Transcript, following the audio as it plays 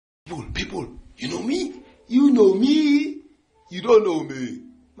People, you know me? You know me? You don't know me.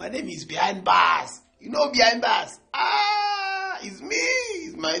 My name is Behind Bars. You know Behind Bars? It's me.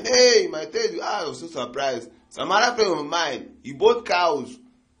 It's my name. I tell you, I was so surprised. Some other friend of mine, he bought cows,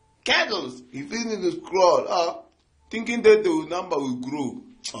 cattle. He feeding in the scroll, thinking that the number will grow.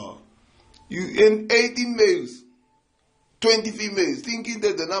 You in 18 males, 20 females, thinking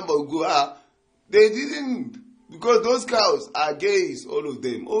that the number will go. They didn't. Because those cows are gays, all of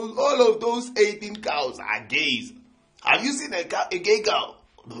them. All of those 18 cows are gays. Have you seen a gay cow?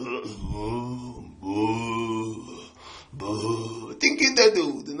 Thinking that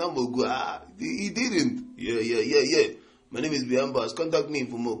the number will go. He didn't. Yeah. My name is Behind Bars. Contact me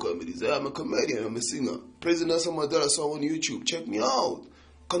for more comedies. I'm a comedian. I'm a singer. President Samadara song on YouTube. Check me out.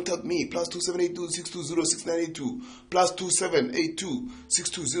 Contact me, +27826206982,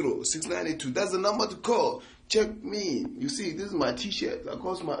 +27826206982. That's the number to call. Check me. You see, this is my t-shirt. I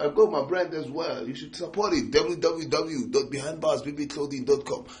got my brand as well. You should support it.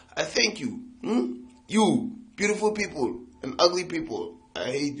 www.behindbarsbbclothing.com. I thank you. You, beautiful people and ugly people. I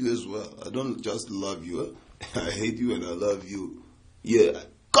hate you as well. I don't just love you. I hate you and I love you. Yeah.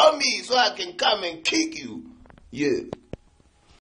 Call me so I can come and kick you. Yeah.